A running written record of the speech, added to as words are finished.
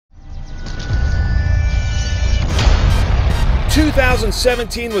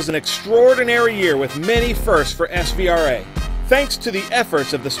2017 was an extraordinary year with many firsts for SVRA. Thanks to the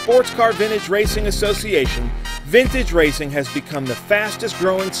efforts of the Sports Car Vintage Racing Association, vintage racing has become the fastest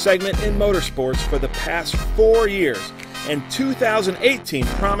growing segment in motorsports for the past 4 years, and 2018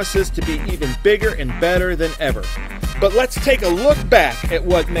 promises to be even bigger and better than ever. But let's take a look back at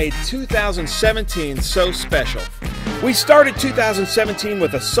what made 2017 so special. We started 2017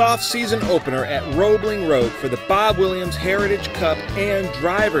 with a soft season opener at Roebling Road for the Bob Williams Heritage Cup and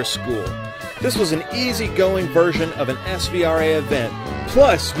Drivers School. This was an easygoing version of an SVRA event.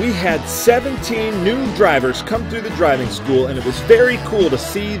 Plus, we had 17 new drivers come through the driving school, and it was very cool to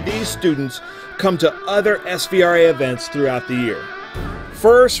see these students come to other SVRA events throughout the year.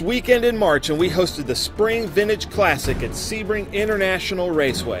 First weekend in March, and we hosted the Spring Vintage Classic at Sebring International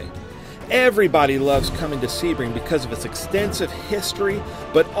Raceway. Everybody loves coming to Sebring because of its extensive history,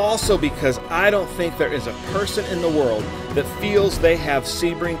 but also because I don't think there is a person in the world that feels they have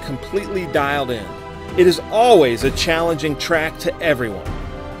Sebring completely dialed in. It is always a challenging track to everyone.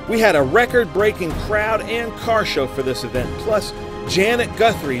 We had a record-breaking crowd and car show for this event, plus Janet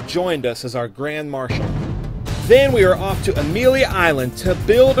Guthrie joined us as our Grand Marshal. Then we were off to Amelia Island to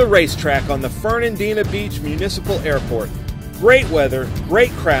build a racetrack on the Fernandina Beach Municipal Airport. Great weather,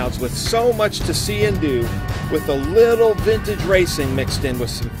 great crowds with so much to see and do, with a little vintage racing mixed in with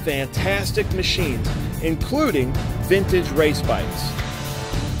some fantastic machines, including vintage race bikes.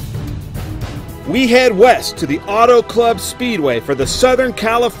 We head west to the Auto Club Speedway for the Southern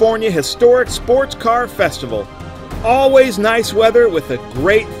California Historic Sports Car Festival. Always nice weather with a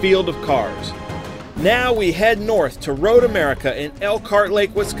great field of cars. Now we head north to Road America in Elkhart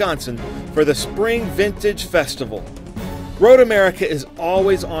Lake, Wisconsin for the Spring Vintage Festival. Road America is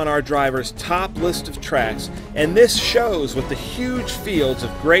always on our drivers' top list of tracks, and this shows with the huge fields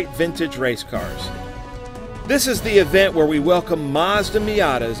of great vintage race cars. This is the event where we welcome Mazda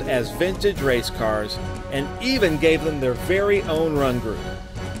Miatas as vintage race cars and even gave them their very own run group.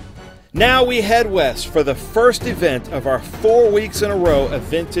 Now we head west for the first event of our 4 weeks in a row of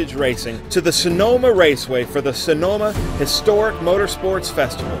vintage racing to the Sonoma Raceway for the Sonoma Historic Motorsports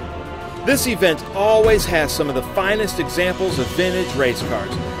Festival. This event always has some of the finest examples of vintage race cars.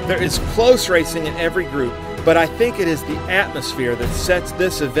 There is close racing in every group, but I think it is the atmosphere that sets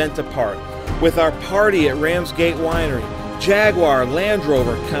this event apart. With our party at Ramsgate Winery, Jaguar Land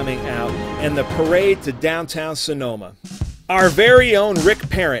Rover coming out, and the parade to downtown Sonoma. Our very own Rick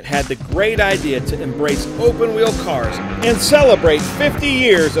Parent had the great idea to embrace open-wheel cars and celebrate 50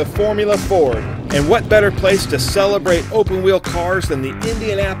 years of Formula Ford. And what better place to celebrate open-wheel cars than the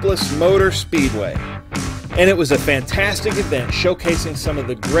Indianapolis Motor Speedway? And it was a fantastic event showcasing some of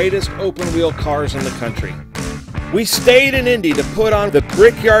the greatest open-wheel cars in the country. We stayed in Indy to put on the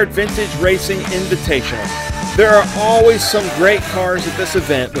Brickyard Vintage Racing Invitational. There are always some great cars at this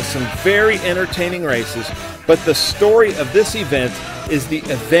event with some very entertaining races, but the story of this event is the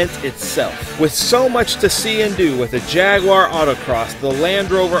event itself. With so much to see and do with the Jaguar Autocross, the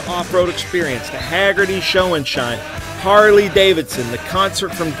Land Rover Off-Road Experience, the Haggerty Show and Shine, Harley Davidson, the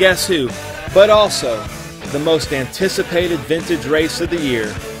concert from Guess Who, but also the most anticipated vintage race of the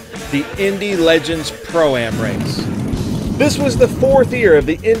year, the Indy Legends Pro-Am race. This was the 4th year of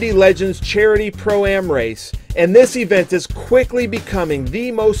the Indy Legends Charity Pro-Am race, and this event is quickly becoming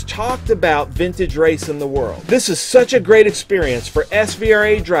the most talked about vintage race in the world. This is such a great experience for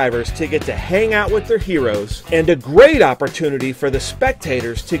SVRA drivers to get to hang out with their heroes, and a great opportunity for the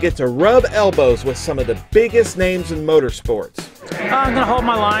spectators to get to rub elbows with some of the biggest names in motorsports. I'm going to hold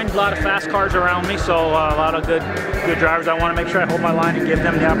my line. A lot of fast cars around me, so a lot of good drivers. I want to make sure I hold my line and give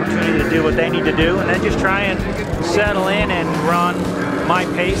them the opportunity to do what they need to do, and then just try and settle in and run my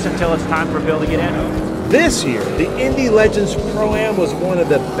pace until it's time for Bill to get in. This year, the Indy Legends Pro-Am was one of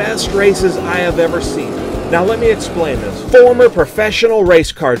the best races I have ever seen. Now let me explain this. Former professional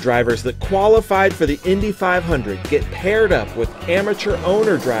race car drivers that qualified for the Indy 500 get paired up with amateur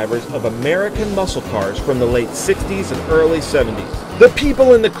owner drivers of American muscle cars from the late 60s and early 70s. The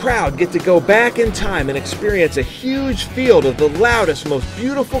people in the crowd get to go back in time and experience a huge field of the loudest, most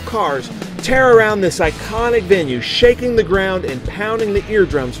beautiful cars tear around this iconic venue, shaking the ground and pounding the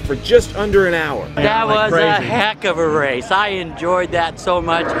eardrums for just under an hour. That was a heck of a race. I enjoyed that so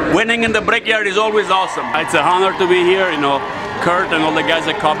much. Winning in the Brickyard is always awesome. It's an honor to be here, you know. Kurt and all the guys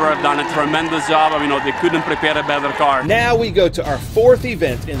at Cobra have done a tremendous job. You know, they couldn't prepare a better car. Now we go to our 4th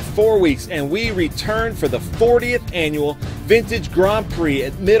event in 4 weeks, and we return for the 40th annual Vintage Grand Prix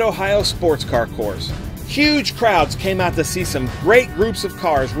at Mid-Ohio Sports Car Course. Huge crowds came out to see some great groups of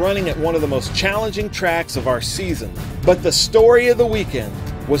cars running at one of the most challenging tracks of our season. But the story of the weekend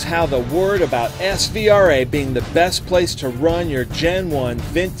was how the word about SVRA being the best place to run your Gen 1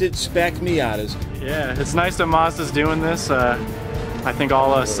 vintage spec Miatas. Yeah, it's nice that Mazda's doing this. I think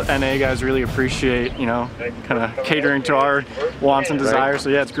all us NA guys really appreciate, you know, kind of catering to our wants and desires, so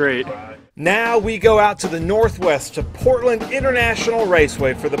yeah, it's great. Now we go out to the northwest to Portland International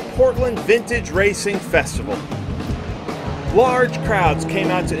Raceway for the Portland Vintage Racing Festival. Large crowds came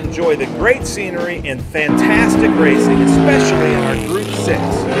out to enjoy the great scenery and fantastic racing, especially in our Group 6.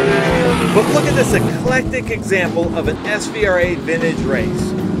 But look at this eclectic example of an SVRA vintage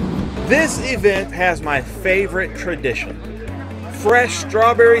race. This event has my favorite tradition. Fresh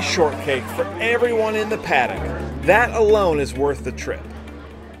strawberry shortcake for everyone in the paddock. That alone is worth the trip.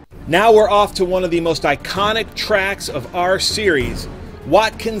 Now we're off to one of the most iconic tracks of our series,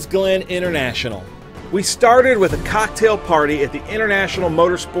 Watkins Glen International. We started with a cocktail party at the International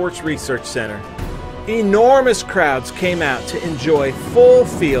Motorsports Research Center. Enormous crowds came out to enjoy full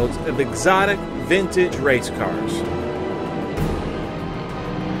fields of exotic vintage race cars.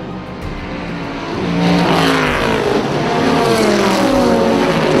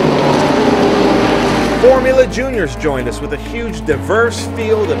 Formula Juniors joined us with a huge diverse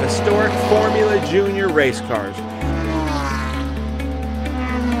field of historic Formula Junior race cars.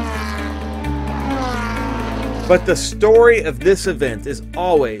 But the story of this event is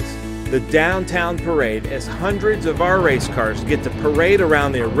always the downtown parade, as hundreds of our race cars get to parade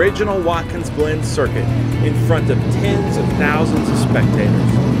around the original Watkins Glen circuit in front of tens of thousands of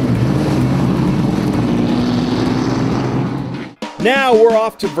spectators. Now we're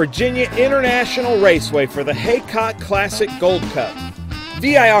off to Virginia International Raceway for the Haycock Classic Gold Cup.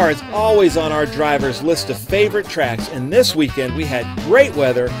 VIR is always on our drivers' list of favorite tracks, and this weekend we had great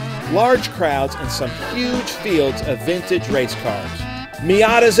weather, large crowds, and some huge fields of vintage race cars.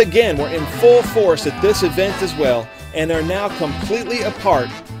 Miatas again were in full force at this event as well, and are now completely a part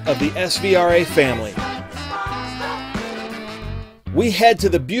of the SVRA family. We head to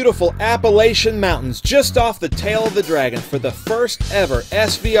the beautiful Appalachian Mountains just off the tail of the Dragon for the first ever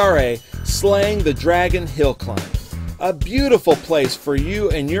SVRA Slaying the Dragon Hill Climb. A beautiful place for you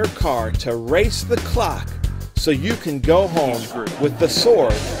and your car to race the clock so you can go home with the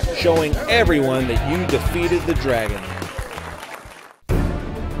sword showing everyone that you defeated the Dragon.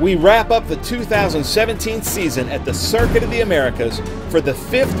 We wrap up the 2017 season at the Circuit of the Americas for the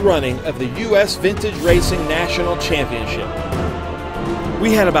 5th running of the U.S. Vintage Racing National Championship.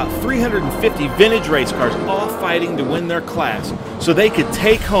 We had about 350 vintage race cars all fighting to win their class so they could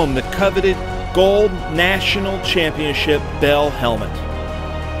take home the coveted Gold National Championship Bell helmet.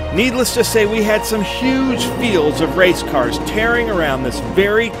 Needless to say, we had some huge fields of race cars tearing around this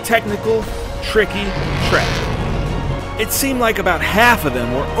very technical, tricky track. It seemed like about half of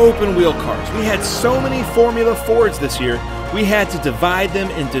them were open wheel cars. We had so many Formula Fords this year, we had to divide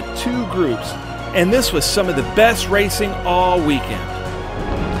them into 2 groups, and this was some of the best racing all weekend.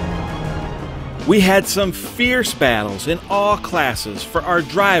 We had some fierce battles in all classes for our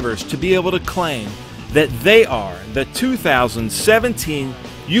drivers to be able to claim that they are the 2017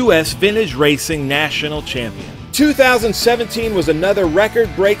 U.S. Vintage Racing National Champion. 2017 was another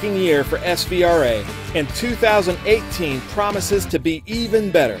record-breaking year for SVRA, and 2018 promises to be even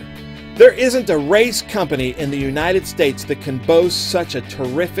better. There isn't a race company in the United States that can boast such a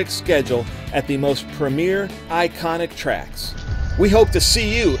terrific schedule at the most premier, iconic tracks. We hope to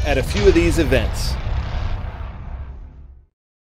see you at a few of these events.